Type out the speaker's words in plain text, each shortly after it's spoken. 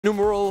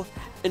numeral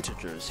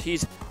integers.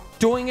 He's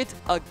doing it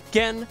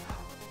again.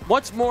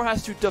 Once more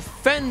has to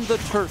defend the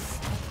turf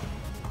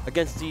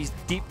against these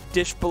deep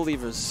dish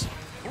believers.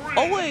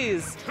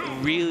 Always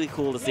really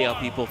cool to see how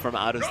people from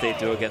out of state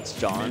do against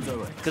John,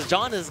 because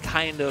John is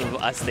kind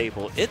of a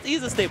staple.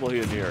 He's a staple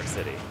here in New York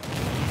City.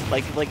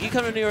 Like you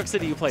come to New York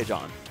City, you play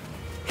John.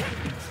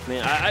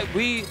 Man,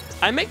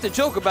 I make the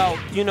joke about,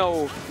 you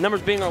know,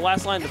 numbers being our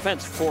last line of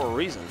defense for a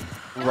reason.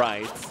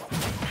 Right.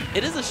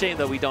 It is a shame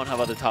that we don't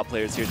have other top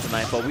players here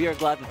tonight, but we are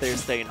glad that they're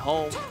staying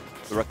home,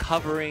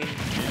 recovering.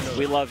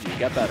 We love you.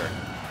 Get better.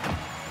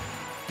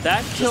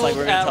 That killed like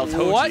at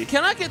Toji. what?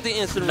 Can I get the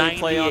instant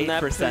replay on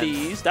that, 98%.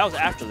 please? That was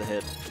after the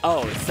hit.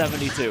 Oh, it's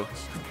 72.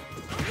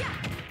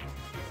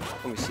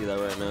 Let me see that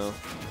right now.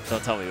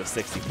 Don't tell me it was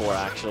 64,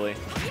 actually.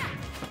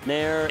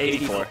 Nair,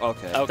 84.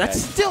 Okay.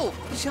 That's still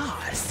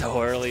just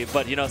so early,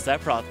 but you know,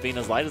 Sephiroth being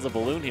as light as a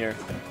balloon here.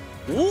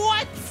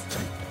 What?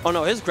 Oh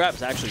no, his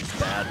grab's actually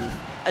bad.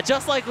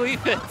 Just like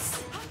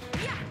Weeklies.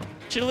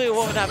 Truly a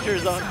woman after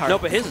his own heart. No,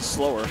 but his is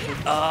slower.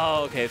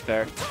 Oh, okay,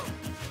 fair.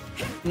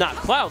 Not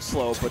Cloud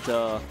slow, but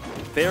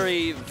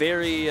very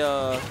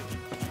a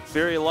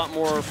lot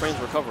more frames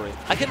recovery.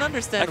 I can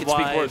understand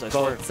why both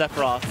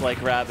Sephiroth like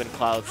grab and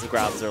Cloud's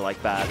grabs are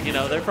like bad. You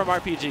know, they're from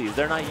RPGs.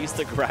 They're not used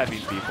to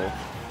grabbing people.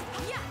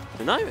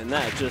 And not even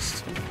that,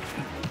 just,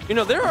 you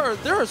know, there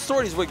are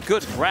stories with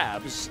good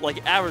grabs,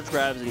 like average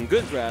grabs and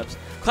good grabs.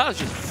 Cloud's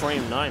just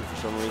frame 9 for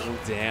some reason.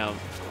 Damn.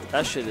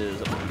 That shit is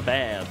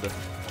bad.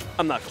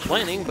 I'm not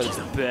complaining, but it's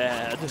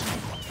bad.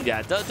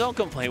 Yeah, don't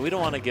complain. We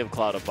don't want to give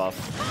Cloud a buff.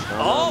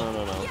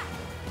 No.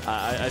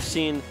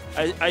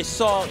 I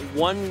saw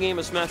one game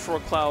of Smash for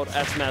Cloud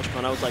at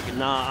SmashCon. I was like,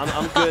 nah,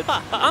 I'm good.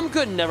 I'm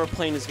good never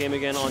playing this game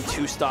again on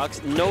 2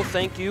 stocks. No,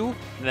 thank you.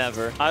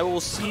 Never. I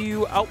will see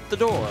you out the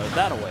door.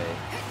 That away.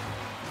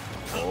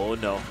 Oh,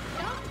 no.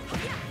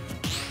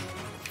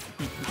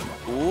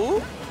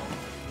 Ooh.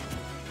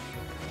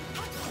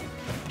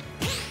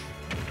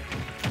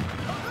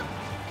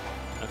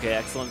 Okay,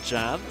 excellent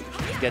jab.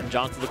 Getting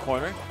John to the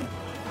corner.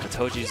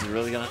 Toji's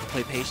really going to have to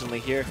play patiently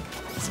here.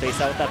 Space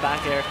out with that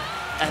back air.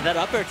 And that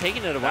up air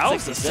taking it at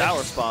 166. That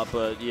was a sour spot,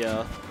 but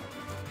yeah.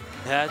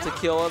 Had to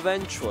kill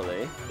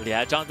eventually.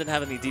 Yeah, John didn't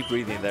have any deep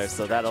breathing there,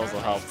 so that also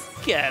helped.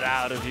 Get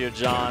out of here,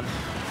 John.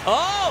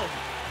 Oh!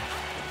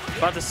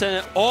 About to send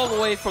it all the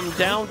way from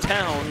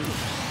downtown.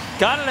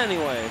 Got it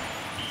anyway.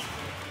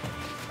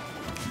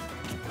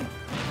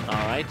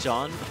 All right,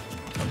 John.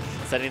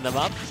 Setting them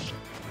up.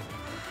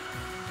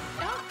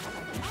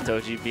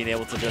 Toji being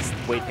able to just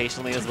wait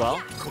patiently as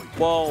well.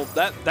 Well,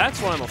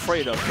 that's what I'm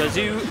afraid of, because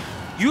you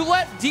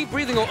let deep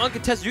breathing go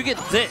uncontested, you get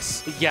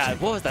this. Yeah,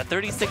 what was that,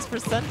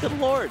 36%? Good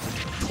lord.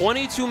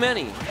 20 too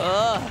many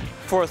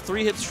for a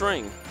 3-hit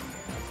string.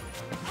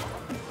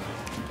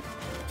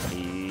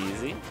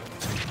 Easy.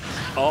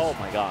 Oh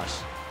my gosh.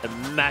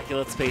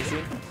 Immaculate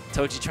spacing.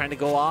 Toji trying to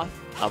go off.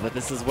 But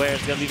this is where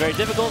it's going to be very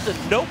difficult.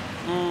 And nope.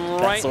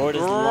 That sword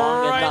is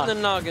long right enough. in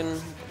the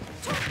noggin.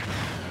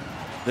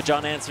 But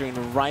John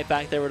answering right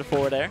back there with a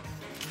forward air.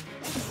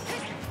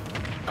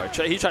 All right,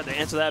 he tried to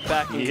answer that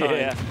back in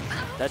time.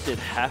 That did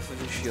half of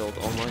his shield.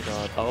 Oh my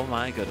god. Oh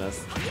my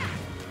goodness.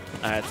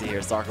 All right, see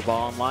here. Soccer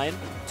ball online.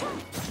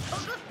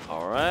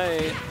 All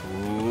right.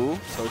 Ooh.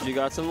 Toji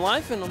got some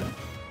life in him.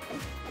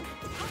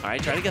 All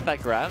right, try to get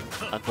that grab.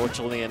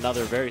 Unfortunately,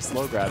 another very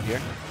slow grab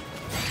here.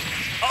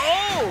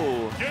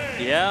 Oh!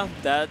 Yeah,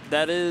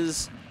 that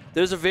is...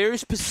 There's a very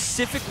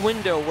specific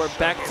window where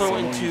back throw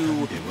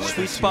into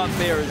sweet spot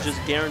fair is just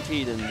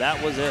guaranteed, and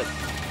that was it.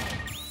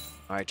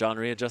 All right, John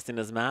readjusting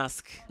his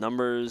mask.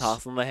 Numbers.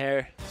 Tossing the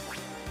hair.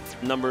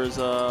 Numbers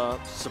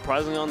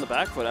surprisingly on the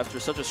back foot after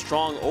such a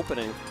strong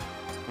opening.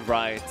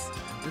 Right.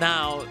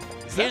 Now,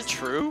 is that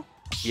true?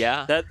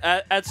 Yeah. That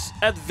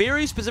at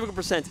very specific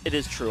percent, it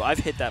is true. I've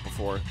hit that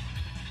before.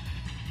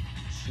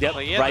 Yep,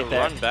 well, you had to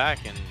run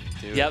back and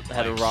do Yep,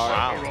 had a raw.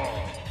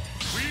 Wow.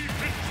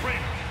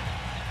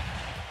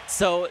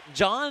 So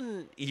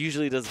John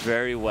usually does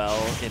very well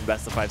in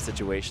best of 5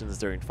 situations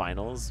during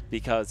finals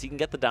because he can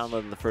get the download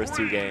in the first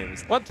 2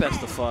 games. What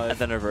best of 5? And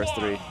then reverse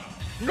 3.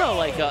 No,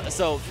 like,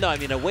 no, I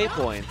mean, away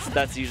points,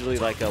 that's usually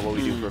like what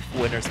we do for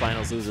winners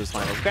finals, losers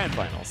finals, grand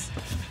finals.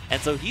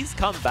 And so he's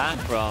come back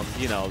from,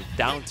 you know,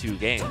 down 2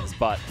 games.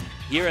 But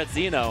here at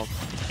Xeno,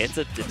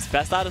 it's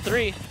best out of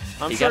 3.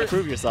 You gotta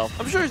prove yourself.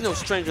 I'm sure he's no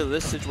stranger to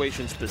this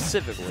situation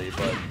specifically,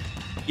 but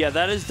yeah,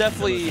 that is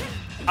definitely...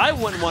 I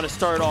wouldn't want to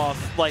start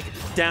off like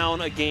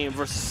down a game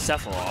versus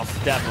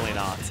Sephiroth. Definitely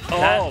not.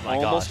 Oh my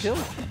gosh. Almost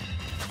killed.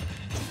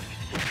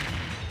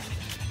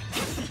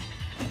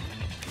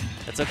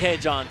 It's okay,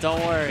 John. Don't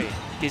worry.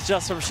 He's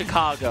just from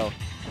Chicago.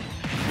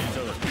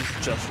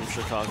 He's just from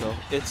Chicago.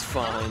 It's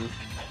fine.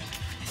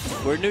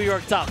 We're New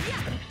York tough.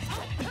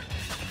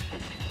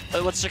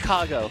 What's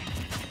Chicago?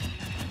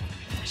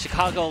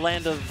 Chicago,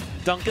 land of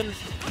Duncan?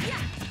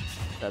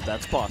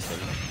 That's Boston.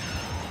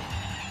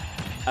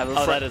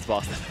 That is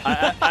Boston.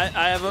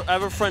 I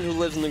have a friend who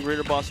lives in the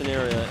greater Boston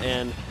area,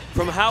 and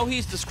from how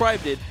he's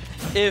described it,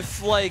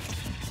 if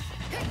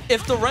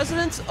the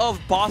residents of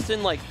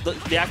Boston, like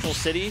the actual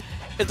city,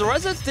 if the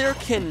residents there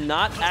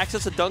cannot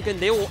access a Duncan,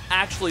 they will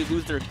actually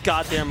lose their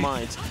goddamn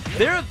minds.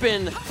 There have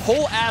been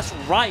whole ass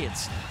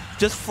riots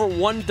just for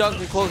one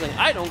Duncan closing.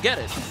 I don't get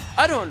it.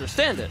 I don't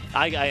understand it.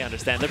 I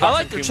understand. I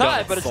like their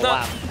chai, but it's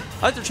not.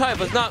 I like their chai,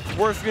 but it's not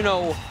worth, you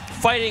know,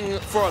 fighting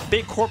for a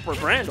big corporate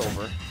brand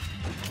over.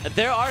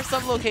 There are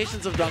some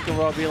locations of Duncan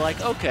where I'll be like,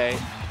 okay,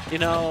 you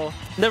know,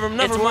 never it's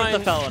mind worth the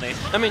felony.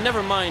 I mean,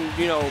 never mind,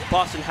 you know,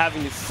 Boston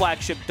having the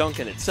flagship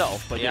Duncan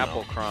itself, but The you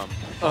apple know. crumb.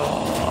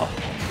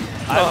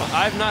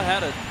 I've not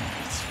had it.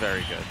 It's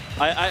very good.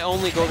 I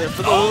only go there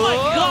for the. Oh my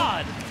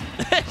God!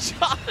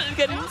 John is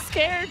getting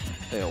scared.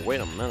 Hey,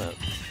 wait a minute.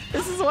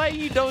 This is why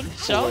you don't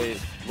show.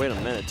 Wait a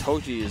minute.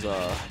 Toji is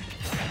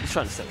he's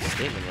trying to set a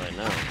statement right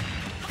now.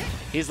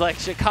 He's like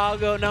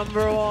Chicago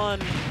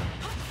 #1.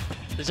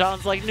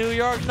 John's like New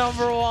York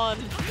 #1.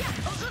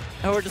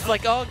 And we're just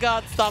like, oh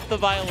God, stop the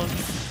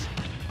violence.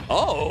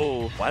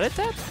 Oh, Why did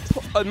that?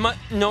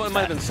 No, it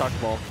might have been soccer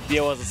ball.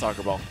 yeah, it was a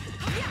soccer ball.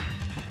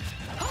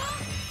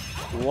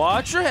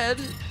 Watch your head.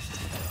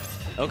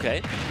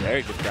 Okay,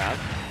 very good grab.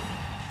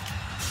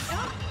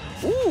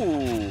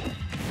 Ooh.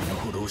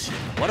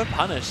 What a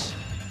punish.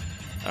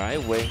 All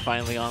right, Wing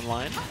finally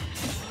online.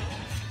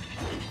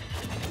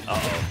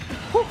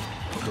 Uh-oh.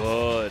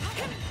 Good.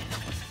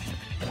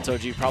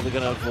 Toji probably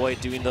going to avoid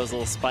doing those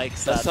little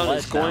spikes. That sun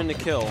is going now. to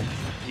kill.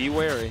 Be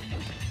wary.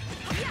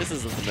 This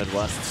isn't the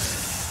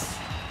Midwest.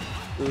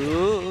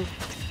 Ooh.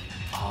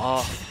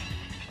 Oh.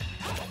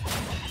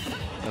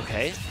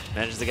 Okay,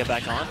 manages to get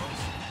back on.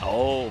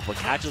 Oh, but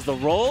catches the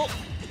roll.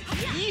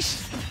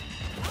 Yeesh.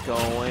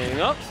 Going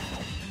up.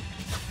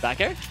 Back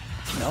air?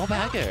 No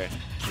back air.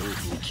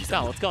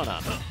 No, what's going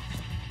on?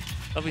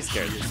 Don't be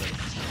scared.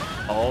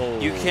 Oh.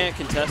 You can't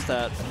contest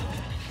that.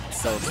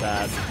 So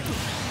sad.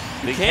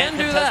 You We can can't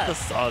do contest that. the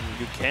sun.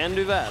 You can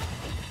do that.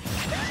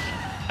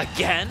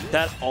 Again?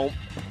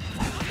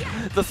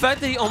 The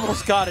fact that he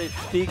almost got it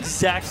the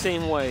exact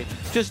same way.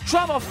 Just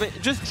drop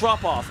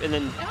off and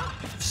then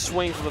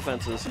swing for the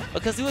fences.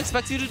 Because who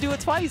expects you to do it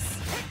twice?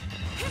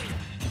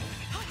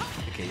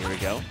 Okay, here we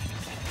go.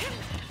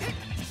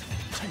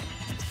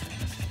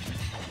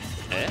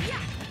 Eh?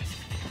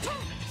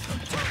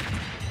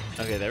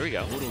 Okay, there we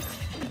go.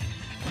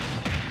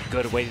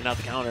 Good, waiting out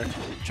the counter.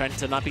 Trying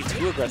to not be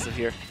too aggressive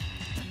here.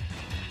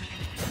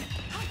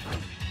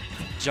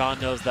 John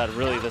knows that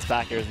really this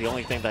back air is the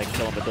only thing that can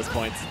kill him at this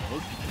point.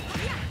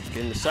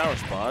 Getting the sour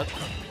spot.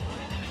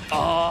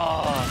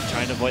 Oh,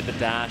 trying to avoid the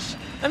dash.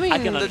 I mean, I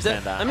can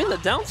understand that. I mean, the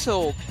down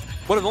tilt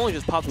would have only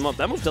just popped him up.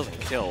 That move doesn't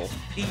kill.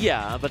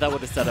 Yeah, but that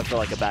would have set up for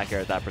like a back air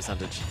at that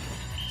percentage.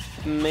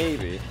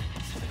 Maybe.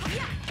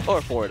 Or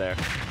a forward air.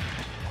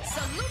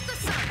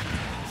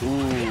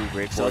 Ooh,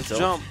 great So forward let's tilt.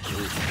 jump.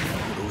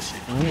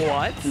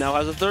 What? Now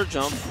has a third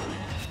jump.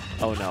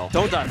 Oh no.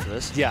 Don't die for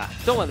this. Yeah.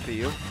 Don't let it be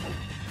you.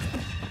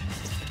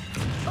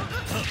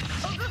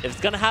 If it's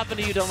gonna happen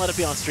to you, don't let it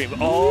be on stream.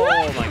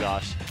 Oh my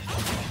gosh.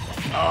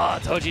 Oh,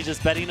 Toji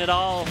just betting it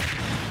all.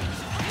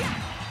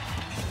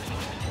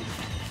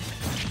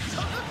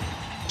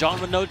 John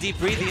with no deep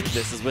breathing.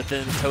 This is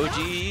within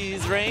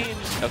Toji's range.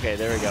 Okay,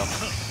 there we go.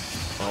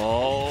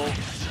 Oh.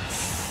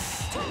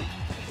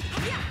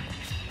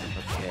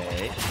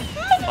 Okay.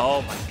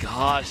 Oh my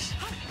gosh.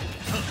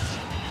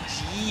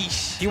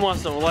 Sheesh. He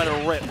wants to let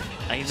her rip.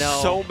 I know.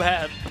 So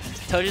bad.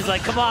 Toji's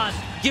like, come on,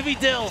 give me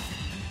Dill.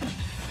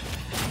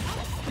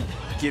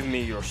 Give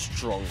me your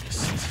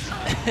strongest.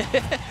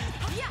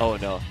 Oh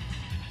no.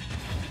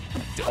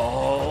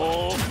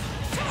 Oh.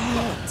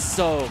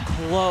 So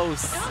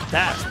close.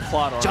 That's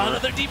plot armor. John,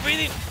 another deep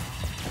breathing.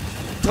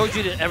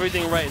 Toji did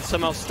everything right and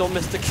somehow still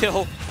missed the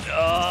kill.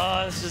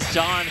 Oh, it's just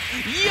John.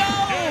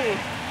 Yo!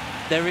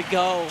 There we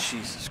go.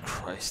 Jesus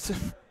Christ.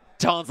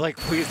 John's like,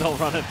 please don't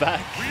run it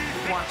back.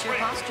 Watch your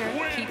posture.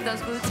 Keep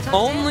those boots tucked in.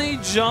 Only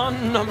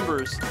John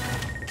Numbers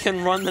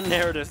can run the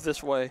narrative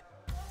this way.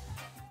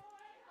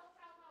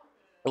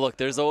 Look,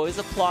 there's always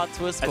a plot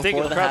twist I before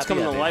think the the crowd's happy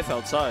coming to ending. life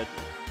outside.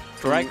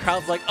 Right?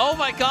 Crowd's like, oh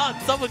my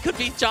god, someone could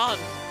beat John.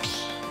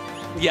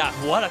 Yeah,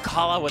 what a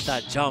call out with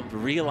that jump,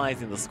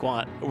 realizing the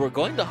squat. We're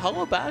going to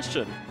Hollow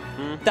Bastion.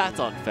 That's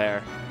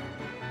unfair.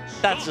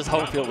 That's just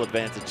home field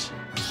advantage.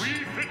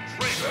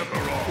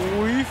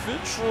 We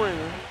fit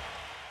trainer.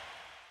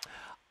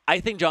 I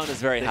think John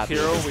is very The happy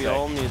hero with this we pick.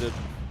 all needed.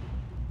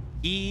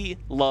 He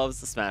loves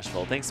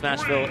Smashville. I think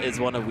Smashville is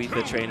one of We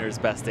Fit Trainer's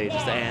best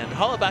stages, and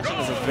Hollow Bastion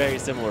is a very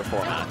similar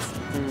format.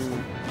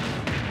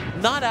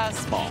 Not as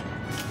small,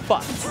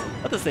 but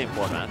the same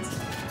format.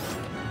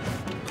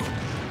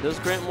 Does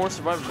grant more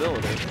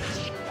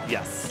survivability.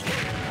 Yes.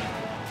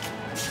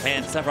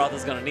 And Sephiroth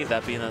is going to need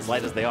that, being as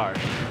light as they are.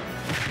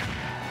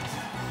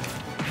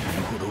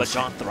 But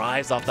John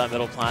thrives off that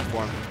middle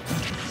platform.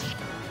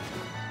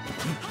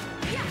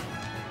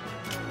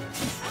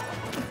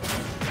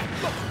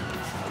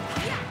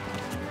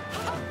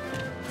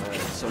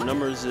 So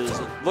Numbers is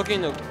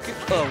looking to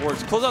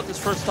close out this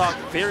first stock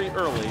very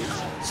early.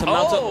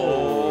 Samantha.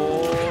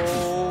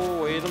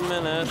 Oh, wait a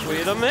minute.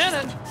 Wait a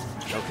minute.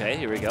 Okay,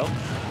 here we go.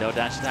 No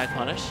dash attack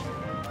punish.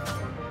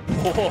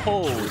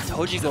 Whoa,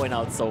 Toji going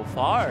out so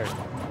far.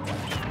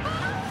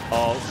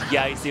 Oh,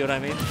 yeah, you see what I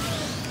mean?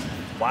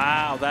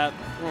 Wow, that.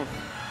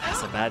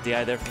 That's a bad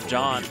DI there from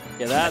John.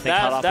 Yeah, I think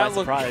caught off by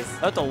surprise.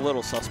 That's a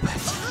little suspect.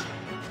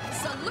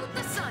 Salute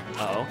the sun.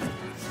 Uh-oh.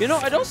 You know,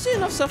 I don't see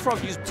enough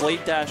Sephiroth use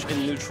Blade Dash in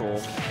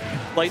neutral.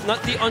 Like,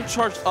 not the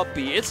uncharged up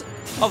B. It's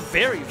a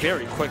very,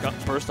 very quick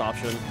burst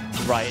option.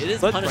 Right, it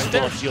is But punish right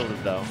still there.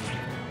 shielded, though.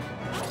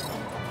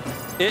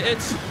 It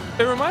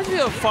reminds me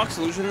of Fox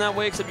Illusion that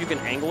way, except you can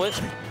angle it.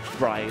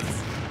 Right.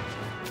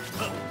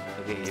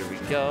 Okay, here we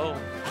go.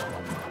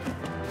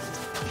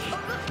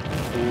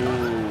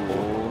 Ooh.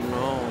 Oh,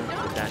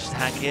 no. The dash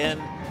attack in.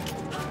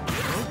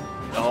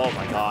 Oh,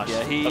 my gosh. Yeah,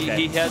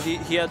 Okay.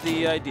 he had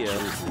the idea.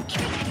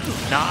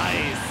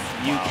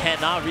 Nice! You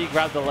cannot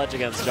re-grab the ledge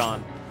against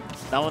John.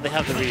 Not when they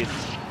have the read.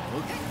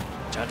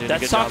 John doing a That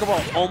good soccer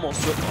job. ball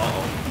almost took.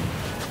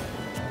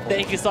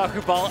 Thank you,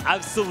 soccer ball.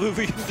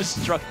 Absolutely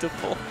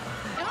indestructible.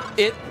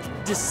 It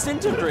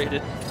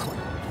disintegrated.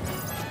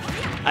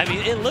 I mean,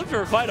 it lived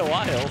for quite a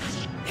while.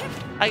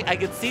 I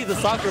could see the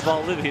soccer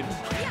ball living.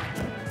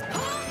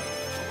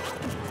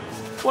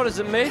 What is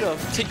it made of?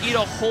 To eat a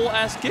whole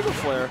ass Giga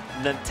Flare.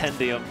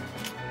 Nintendium.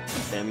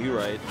 Damn, you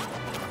right.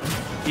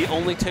 The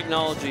only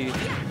technology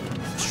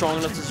strong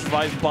enough to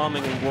survive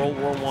bombing in World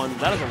War I.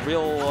 That is a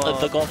real...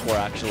 The Gulf War,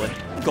 actually.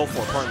 Gulf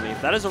War, pardon me.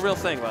 That is a real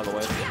thing, by the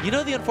way. You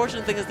know the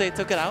unfortunate thing is they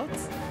took it out?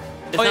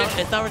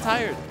 It's not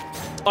retired.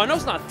 Oh, I know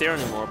it's not there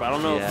anymore, but I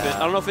don't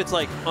know if it's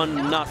like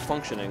not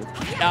functioning.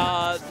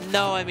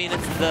 No, I mean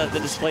it's the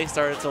display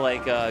started to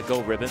like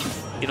go ribbon.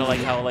 You know,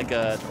 like how like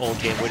a old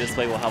Game Boy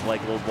display will have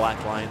like little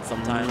black lines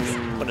sometimes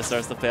when it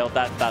starts to fail.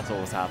 That's what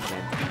was happening.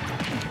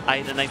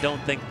 And I don't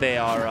think they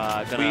are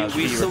gonna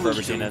be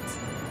refurbishing it.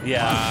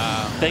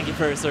 Yeah. Thank you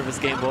for your service,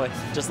 Game Boy.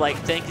 Just like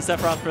thank you,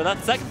 Sephiroth, for that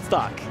second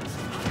stock.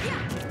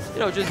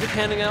 You know, just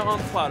handing out on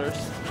platters.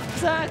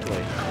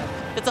 Exactly.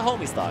 It's a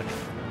homie stock.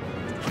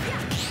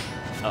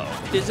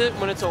 Uh-oh. Is it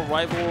when it's a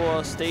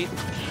rival state?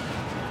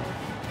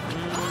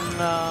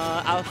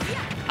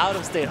 Out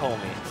of state homie.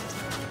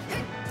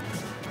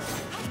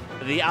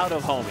 The out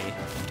of homie.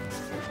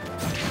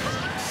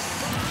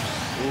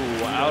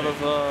 Ooh,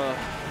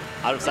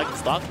 out of second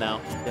stock now.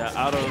 Yeah,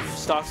 out of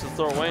stocks to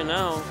throw away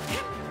now.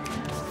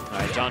 All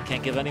right, John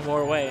can't give any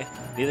more away.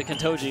 Neither can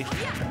Toji.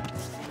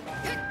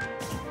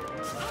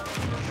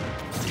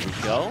 Here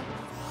we go.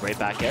 Great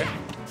back air.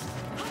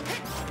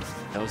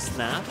 No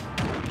snap.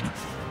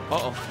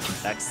 Uh-oh.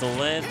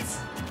 Excellent.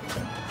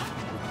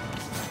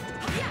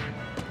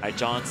 All right,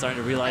 John's starting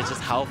to realize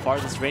just how far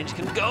this range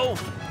can go.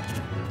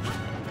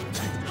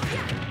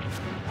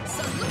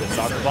 Good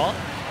soccer ball.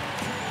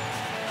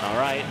 All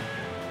right.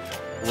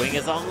 Wing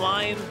is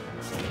online.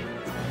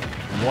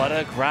 What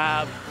a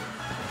grab.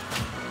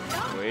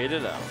 Wait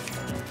it out.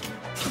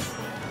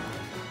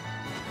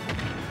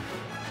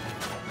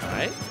 All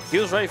right. He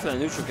was ready for that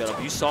neutral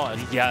getup. You saw it.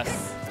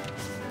 Yes.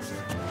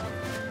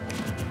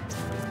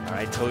 All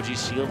right,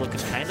 Toji's shield looking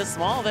kind of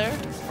small there.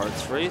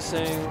 Hearts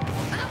racing.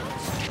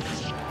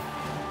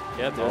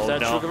 Yeah, there's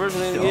that no. true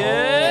conversion. Oh,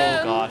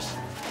 Yeah. gosh.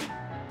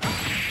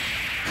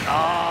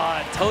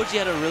 Ah, Toji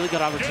had a really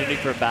good opportunity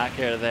for a back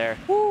air there.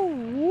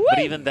 But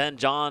even then,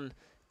 John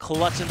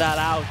clutching that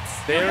out.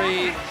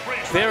 Very,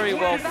 very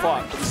well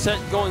fought. Set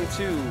going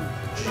to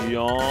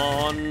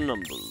John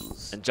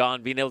Numbers. And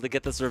John being able to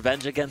get this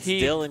revenge against He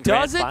Dill in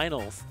Grand does it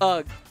Finals.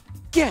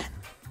 Again.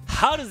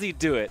 How does he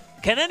do it?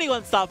 Can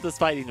anyone stop this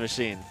fighting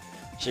machine?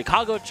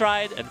 Chicago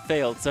tried and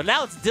failed, so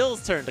now it's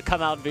Dill's turn to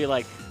come out and be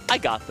like, I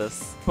got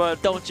this,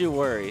 But don't you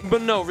worry.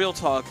 But no, real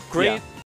talk. Great. Yeah.